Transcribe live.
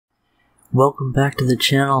Welcome back to the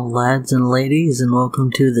channel, lads and ladies, and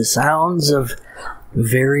welcome to the sounds of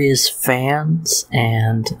various fans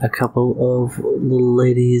and a couple of little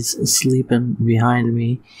ladies sleeping behind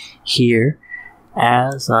me here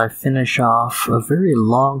as I finish off a very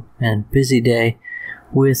long and busy day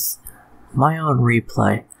with my own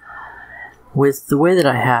replay. With the way that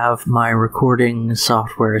I have my recording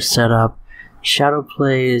software set up,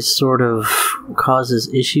 Shadowplay sort of causes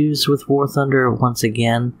issues with War Thunder once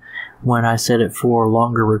again when I set it for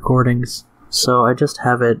longer recordings. So I just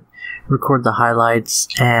have it record the highlights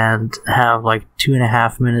and have like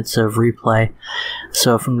 2.5 minutes of replay.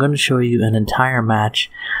 So if I'm going to show you an entire match,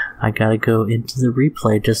 I gotta go into the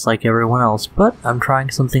replay just like everyone else. But I'm trying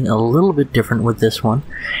something a little bit different with this one,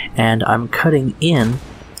 and I'm cutting in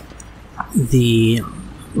the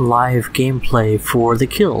live gameplay for the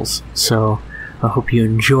kills. So I hope you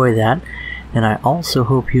enjoy that, and I also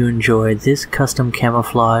hope you enjoy this custom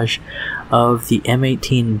camouflage of the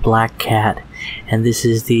M18 Black Cat, and this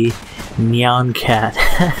is the Neon Cat.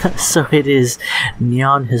 So it is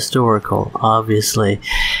neon historical, obviously.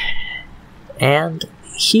 And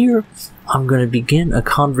here I'm going to begin a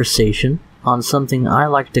conversation on something I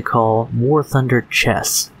like to call War Thunder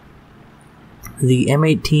chess. The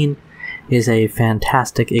M18 is a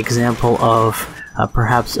fantastic example of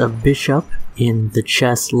perhaps a bishop in the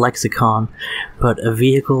chess lexicon, but a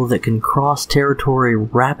vehicle that can cross territory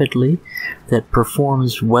rapidly, that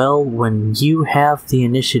performs well when you have the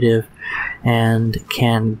initiative, and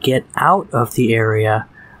can get out of the area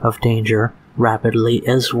of danger rapidly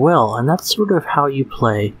as well. And that's sort of how you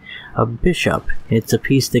play a bishop. It's a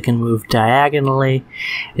piece that can move diagonally.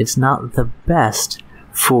 It's not the best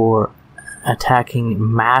for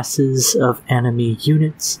attacking masses of enemy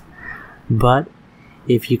units, but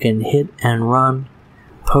if you can hit and run,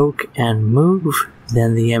 poke and move,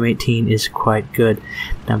 then the M18 is quite good.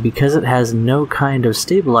 Now, because it has no kind of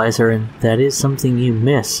stabilizer, and that is something you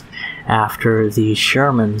miss after the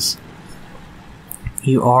Shermans,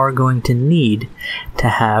 you are going to need to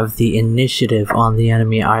have the initiative on the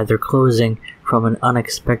enemy, either closing from an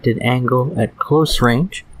unexpected angle at close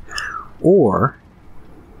range, or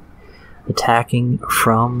attacking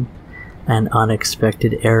from an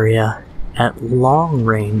unexpected area at long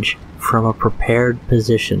range from a prepared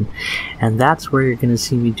position. And that's where you're going to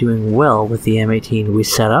see me doing well with the M18. We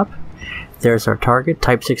set up, there's our target,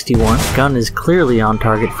 Type 61. Gun is clearly on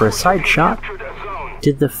target for a side shot.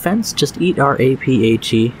 Did the fence just eat our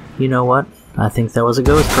APHE? You know what? I think that was a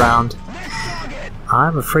ghost round.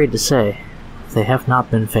 I'm afraid to say they have not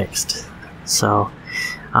been fixed. So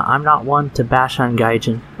I'm not one to bash on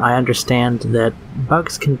Gaijin. I understand that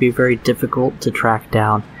bugs can be very difficult to track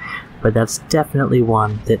down, but that's definitely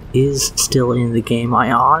one that is still in the game.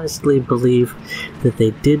 I honestly believe that they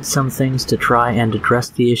did some things to try and address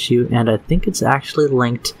the issue, and I think it's actually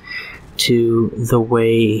linked to the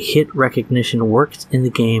way hit recognition works in the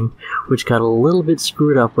game, which got a little bit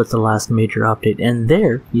screwed up with the last major update. And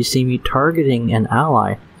there, you see me targeting an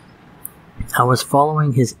ally. I was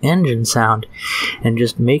following his engine sound and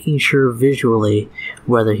just making sure visually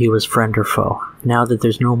whether he was friend or foe. Now that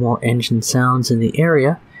there's no more engine sounds in the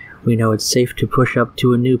area, we know it's safe to push up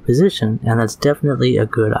to a new position, and that's definitely a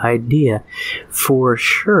good idea. For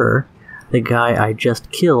sure, the guy I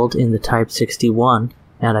just killed in the Type 61,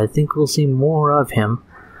 and I think we'll see more of him,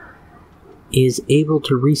 is able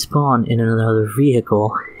to respawn in another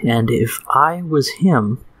vehicle, and if I was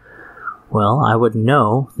him, well, I would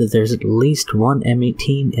know that there's at least one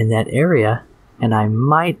M18 in that area, and I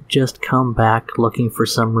might just come back looking for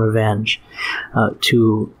some revenge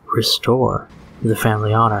to restore the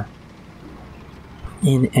family honor.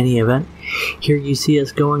 In any event, here you see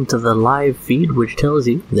us going to the live feed, which tells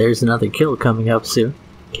you there's another kill coming up soon.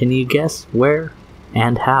 Can you guess where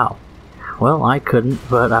and how? Well, I couldn't,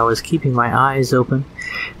 but I was keeping my eyes open,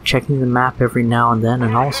 checking the map every now and then,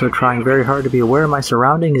 and also trying very hard to be aware of my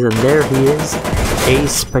surroundings, and there he is, a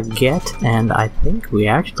spaghetti, and I think we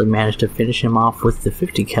actually managed to finish him off with the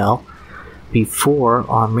 50 cal before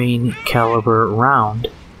our main caliber round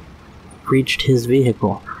reached his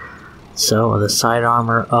vehicle. So the side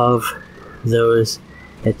armor of those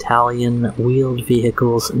Italian wheeled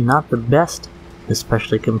vehicles, not the best,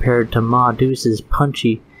 especially compared to Ma Deuce's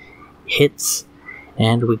punchy hits,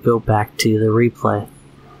 and we go back to the replay.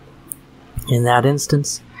 In that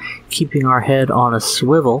instance, keeping our head on a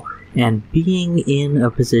swivel and being in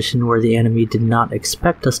a position where the enemy did not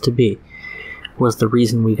expect us to be was the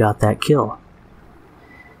reason we got that kill.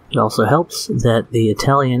 It also helps that the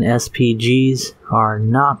Italian SPGs are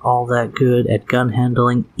not all that good at gun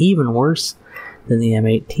handling, even worse than the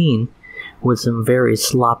M18, with some very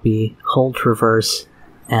sloppy hull traverse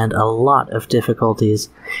and a lot of difficulties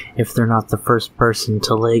if they're not the first person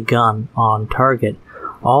to lay gun on target.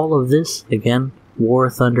 All of this, again, War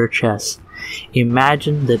Thunder chess.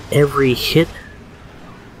 Imagine that every hit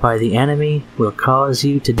by the enemy will cause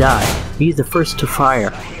you to die. Be the first to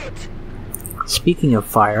fire. Speaking of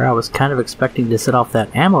fire, I was kind of expecting to set off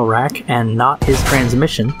that ammo rack and not his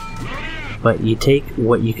transmission, but you take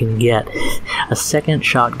what you can get. A second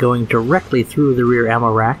shot going directly through the rear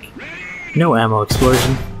ammo rack. No ammo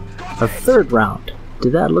explosion. A third round.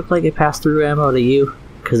 Did that look like it passed through ammo to you?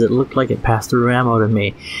 Because it looked like it passed through ammo to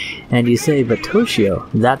me. And you say, but Toshio,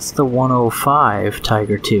 that's the 105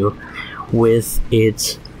 Tiger II with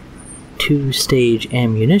its 2-stage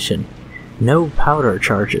ammunition. No powder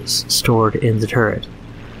charges stored in the turret.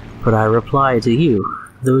 But I reply to you,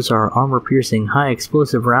 those are armor-piercing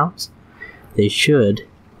high-explosive rounds. They should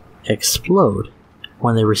explode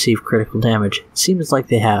when they receive critical damage. It seems like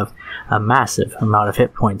they have a massive amount of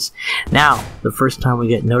hit points. Now, the first time we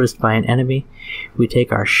get noticed by an enemy, we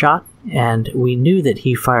take our shot, and we knew that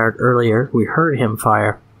he fired earlier. We heard him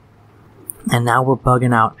fire. And now we're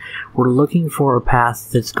bugging out. We're looking for a path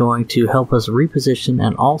that's going to help us reposition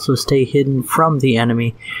and also stay hidden from the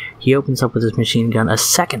enemy. He opens up with his machine gun. A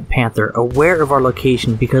second Panther, aware of our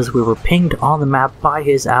location because we were pinged on the map by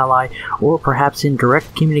his ally, or perhaps in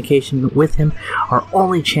direct communication with him. Our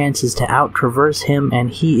only chance is to out-traverse him, and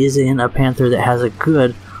he is in a Panther that has a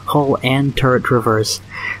good hull and turret traverse.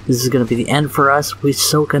 This is going to be the end for us. We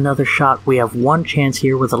soak another shot. We have one chance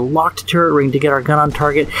here with a locked turret ring to get our gun on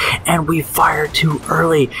target, and we fire too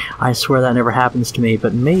early. I swear that never happens to me,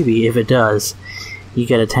 but maybe if it does, you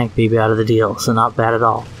get a tank baby out of the deal, so not bad at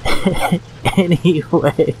all.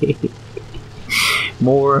 Anyway,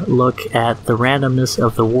 more look at the randomness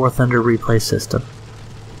of the War Thunder replay system.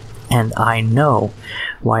 And I know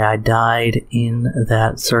why I died in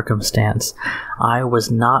that circumstance. I was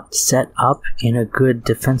not set up in a good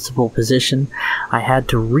defensible position. I had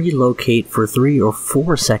to relocate for 3 or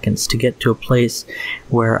 4 seconds to get to a place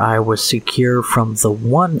where I was secure from the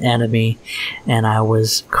one enemy, and I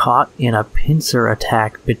was caught in a pincer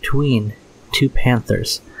attack between 2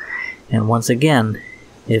 Panthers. And once again,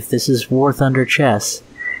 if this is War Thunder chess,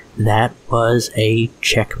 that was a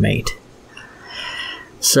checkmate.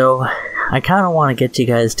 So, I kind of want to get you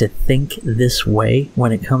guys to think this way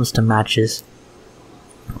when it comes to matches.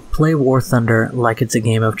 Play War Thunder like it's a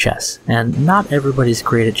game of chess. And not everybody's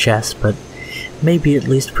great at chess, but maybe at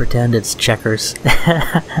least pretend it's checkers.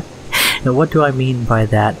 And what do I mean by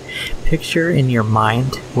that? Picture in your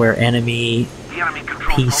mind where enemy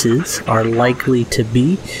pieces are likely to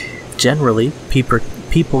be. Generally,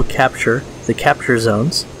 people capture the capture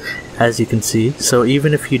zones, as you can see. So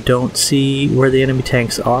even if you don't see where the enemy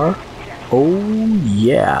tanks are, oh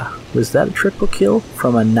yeah, was that a triple kill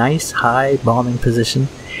from a nice high bombing position?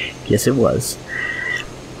 Yes, it was.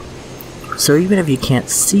 So even if you can't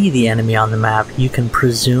see the enemy on the map, you can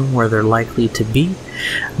presume where they're likely to be.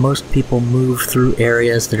 Most people move through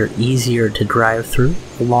areas that are easier to drive through,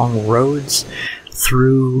 along roads,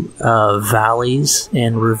 through valleys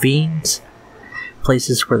and ravines,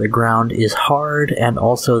 places where the ground is hard, and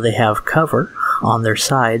also they have cover on their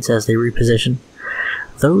sides as they reposition.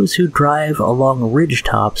 Those who drive along ridge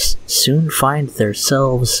tops soon find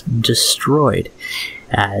themselves destroyed,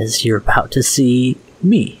 as you're about to see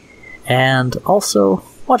me. And also,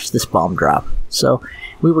 watch this bomb drop. So,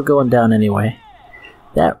 we were going down anyway.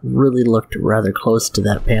 That really looked rather close to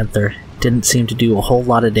that Panther. Didn't seem to do a whole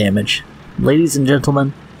lot of damage. Ladies and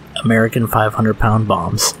gentlemen, American 500-pound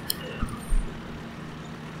bombs.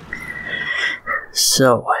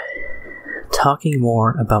 So, talking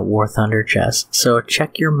more about War Thunder chess. So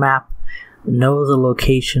check your map, know the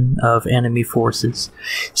location of enemy forces,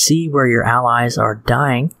 see where your allies are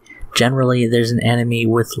dying. Generally, there's an enemy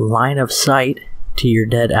with line of sight to your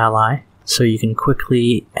dead ally, so you can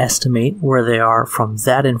quickly estimate where they are from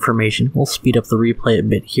that information. We'll speed up the replay a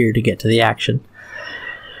bit here to get to the action.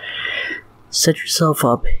 Set yourself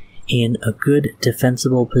up in a good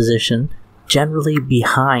defensible position, generally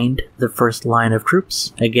behind the first line of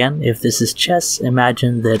troops. Again, if this is chess,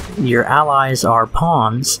 imagine that your allies are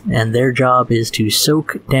pawns and their job is to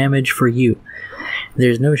soak damage for you.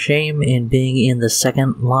 There's no shame in being in the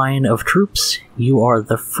second line of troops. You are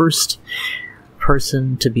the first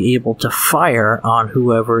person to be able to fire on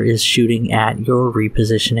whoever is shooting at your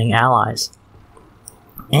repositioning allies.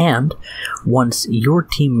 And once your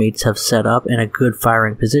teammates have set up in a good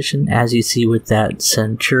firing position, as you see with that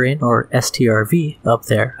Centurion or STRV up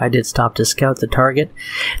there, I did stop to scout the target.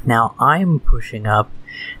 Now I'm pushing up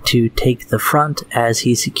to take the front as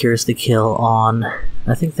he secures the kill on,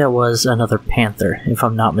 I think that was another Panther, if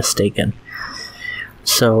I'm not mistaken.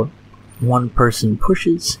 So one person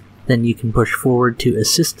pushes, then you can push forward to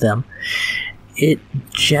assist them. It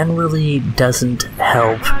generally doesn't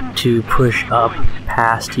help to push up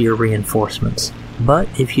past your reinforcements, but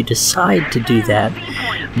if you decide to do that,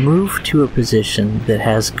 move to a position that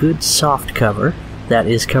has good soft cover, that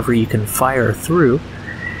is cover you can fire through,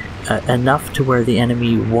 enough to where the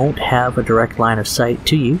enemy won't have a direct line of sight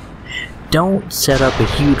to you. Don't set up a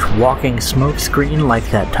huge walking smoke screen like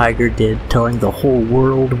that tiger did, telling the whole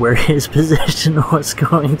world where his position was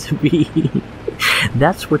going to be.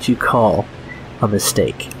 That's what you call a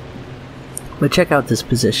mistake. But check out this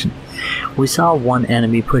position. We saw one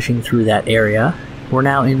enemy pushing through that area. We're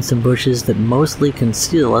now in some bushes that mostly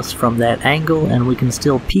conceal us from that angle, and we can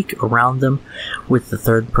still peek around them with the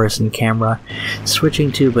third-person camera.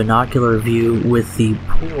 Switching to binocular view with the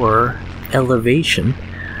poor elevation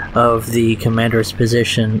of the commander's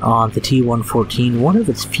position on the T-114, one of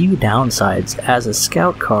its few downsides as a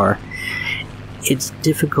scout car, it's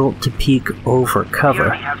difficult to peek over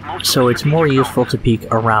cover, so it's more useful to peek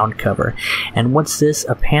around cover. And what's this?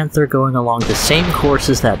 A Panther going along the same course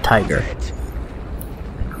as that Tiger.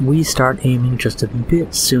 We start aiming just a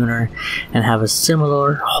bit sooner and have a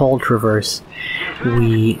similar hull traverse.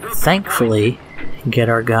 We thankfully get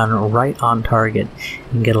our gun right on target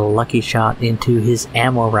and get a lucky shot into his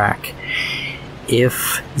ammo rack.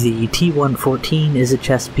 If the T-114 is a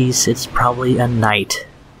chess piece, it's probably a knight.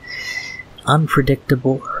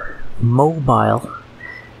 Unpredictable, mobile,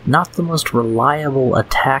 not the most reliable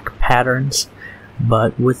attack patterns,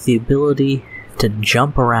 but with the ability to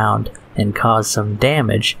jump around and cause some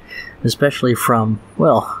damage, especially from,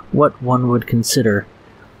 well, what one would consider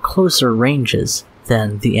closer ranges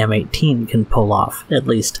than the M18 can pull off, at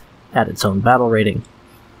least at its own battle rating.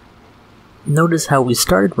 Notice how we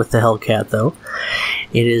started with the Hellcat though.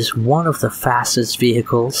 It is one of the fastest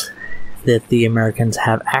vehicles that the Americans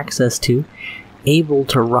have access to, able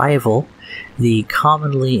to rival the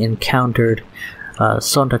commonly encountered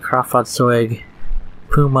Sonderkraftfahrzeug,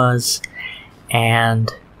 Pumas,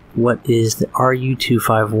 and what is the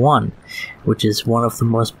RU-251, which is one of the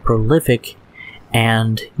most prolific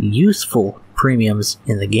and useful premiums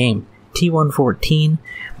in the game. T-114,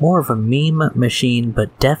 more of a meme machine,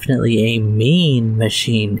 but definitely a mean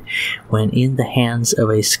machine when in the hands of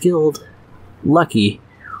a skilled, lucky,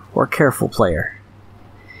 or careful player.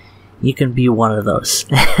 You can be one of those.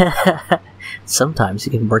 Sometimes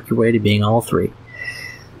you can work your way to being all three.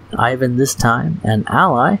 Ivan this time, an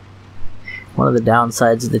ally. One of the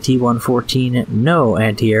downsides of the T-114, no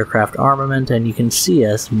anti-aircraft armament, and you can see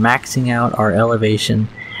us maxing out our elevation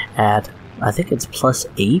at, I think it's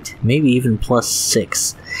 +8, maybe even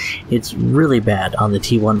 +6. It's really bad on the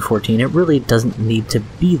T-114. It really doesn't need to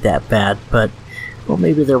be that bad, but, well,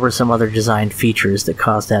 maybe there were some other design features that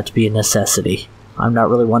caused that to be a necessity. I'm not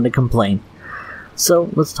really one to complain. So,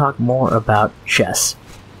 let's talk more about chess.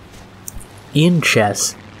 In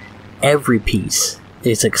chess, every piece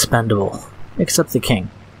is expendable, except the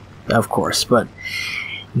king, of course, but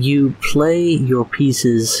you play your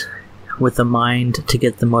pieces with a mind to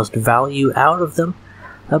get the most value out of them,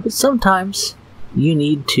 but sometimes you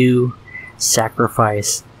need to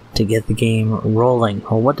sacrifice to get the game rolling.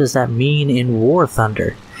 Well, what does that mean in War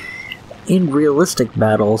Thunder? In realistic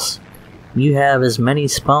battles, you have as many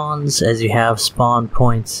spawns as you have spawn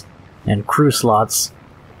points and crew slots.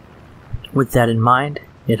 With that in mind,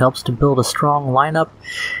 it helps to build a strong lineup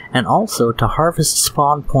and also to harvest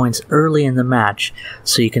spawn points early in the match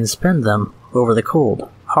so you can spend them over the cold,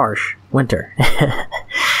 harsh winter.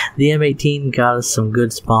 The M18 got us some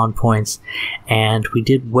good spawn points, and we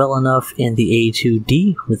did well enough in the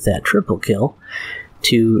A2D with that triple kill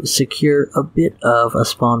to secure a bit of a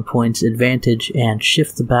spawn points advantage and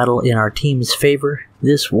shift the battle in our team's favor.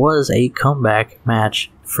 This was a comeback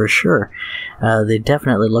match for sure. They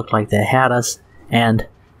definitely looked like they had us, and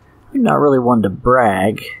I'm not really one to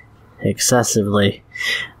brag excessively,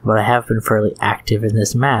 but I have been fairly active in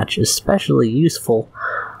this match, especially useful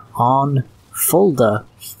on Fulda,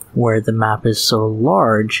 where the map is so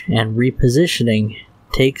large and repositioning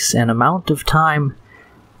takes an amount of time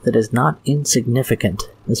that is not insignificant,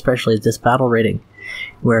 especially at this battle rating,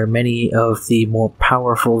 where many of the more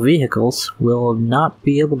powerful vehicles will not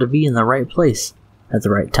be able to be in the right place at the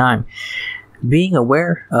right time. Being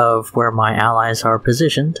aware of where my allies are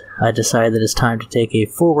positioned, I decided that it's time to take a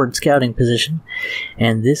forward scouting position,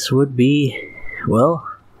 and this would be, well,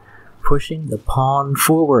 pushing the pawn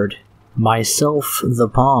forward. Myself the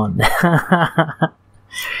pawn.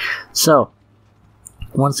 So,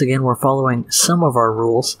 Once again, we're following some of our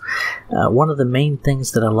rules. One of the main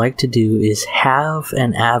things that I like to do is have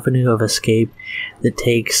an avenue of escape that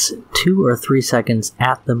takes 2 or 3 seconds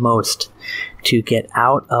at the most to get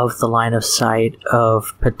out of the line of sight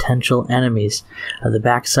of potential enemies. The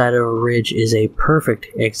backside of a ridge is a perfect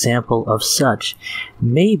example of such.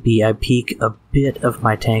 Maybe I peek a bit of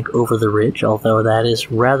my tank over the ridge, although that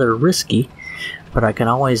is rather risky, but I can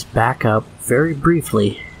always back up very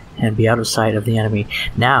briefly and be out of sight of the enemy.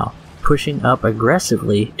 Now, pushing up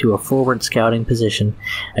aggressively to a forward scouting position.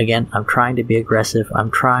 Again, I'm trying to be aggressive.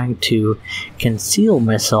 I'm trying to conceal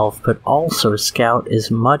myself, but also scout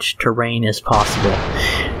as much terrain as possible.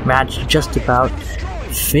 Match just about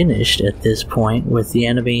finished at this point, with the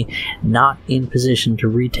enemy not in position to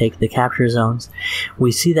retake the capture zones.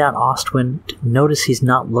 We see that Ostwind, notice he's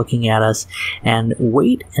not looking at us, and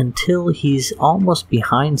wait until he's almost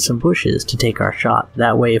behind some bushes to take our shot.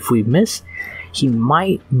 That way, if we miss, he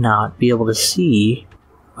might not be able to see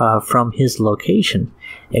from his location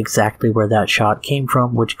exactly where that shot came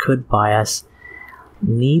from, which could buy us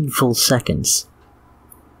needful seconds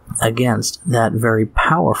against that very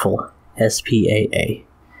powerful SPAA.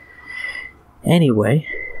 Anyway,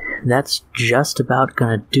 that's just about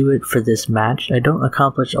gonna do it for this match. I don't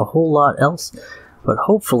accomplish a whole lot else, but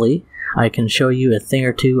hopefully I can show you a thing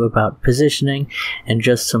or two about positioning and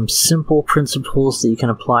just some simple principles that you can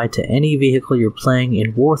apply to any vehicle you're playing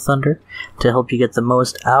in War Thunder to help you get the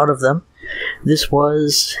most out of them. This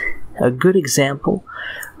was a good example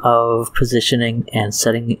of positioning and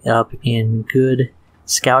setting up in good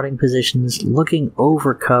scouting positions, looking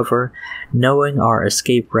over cover, knowing our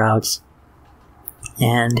escape routes,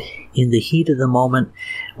 and in the heat of the moment,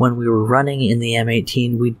 when we were running in the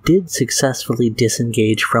M18, we did successfully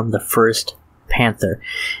disengage from the first Panther.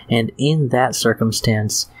 And in that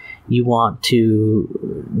circumstance, you want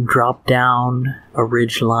to drop down a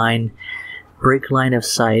ridge line, break line of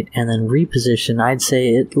sight, and then reposition, I'd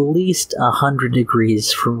say at least 100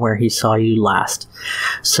 degrees from where he saw you last.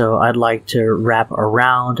 So I'd like to wrap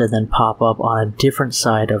around and then pop up on a different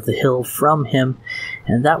side of the hill from him,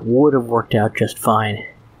 and that would have worked out just fine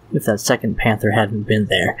if that second Panther hadn't been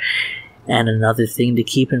there. And another thing to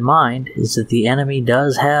keep in mind is that the enemy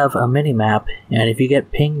does have a mini-map, and if you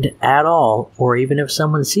get pinged at all, or even if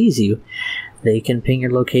someone sees you, they can ping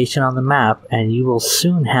your location on the map, and you will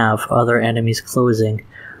soon have other enemies closing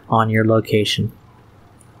on your location.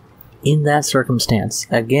 In that circumstance,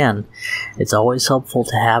 again, it's always helpful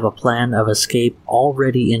to have a plan of escape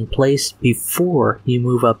already in place before you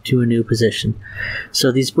move up to a new position.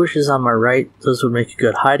 So these bushes on my right, those would make a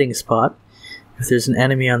good hiding spot. If there's an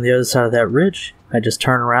enemy on the other side of that ridge, I just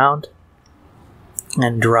turn around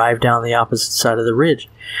and drive down the opposite side of the ridge.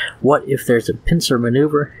 What if there's a pincer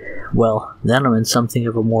maneuver? Well, then I'm in something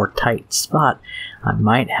of a more tight spot. I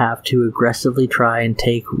might have to aggressively try and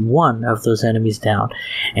take one of those enemies down,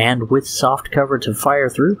 and with soft cover to fire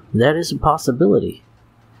through, that is a possibility.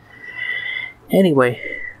 Anyway,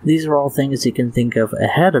 these are all things you can think of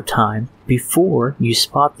ahead of time before you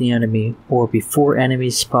spot the enemy or before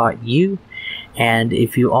enemies spot you, and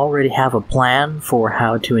if you already have a plan for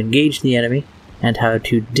how to engage the enemy and how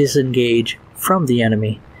to disengage from the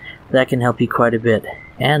enemy, that can help you quite a bit.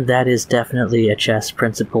 And that is definitely a chess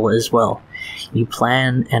principle as well. You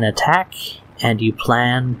plan an attack and you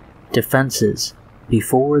plan defenses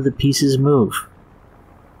before the pieces move.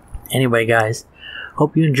 Anyway guys,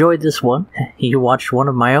 hope you enjoyed this one. You watched one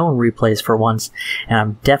of my own replays for once, and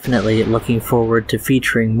I'm definitely looking forward to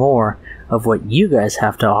featuring more of what you guys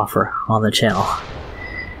have to offer on the channel.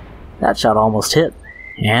 That shot almost hit,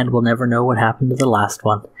 and we'll never know what happened to the last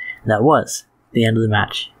one. That was the end of the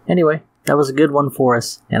match. Anyway, that was a good one for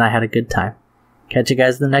us, and I had a good time. Catch you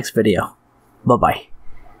guys in the next video. Bye-bye.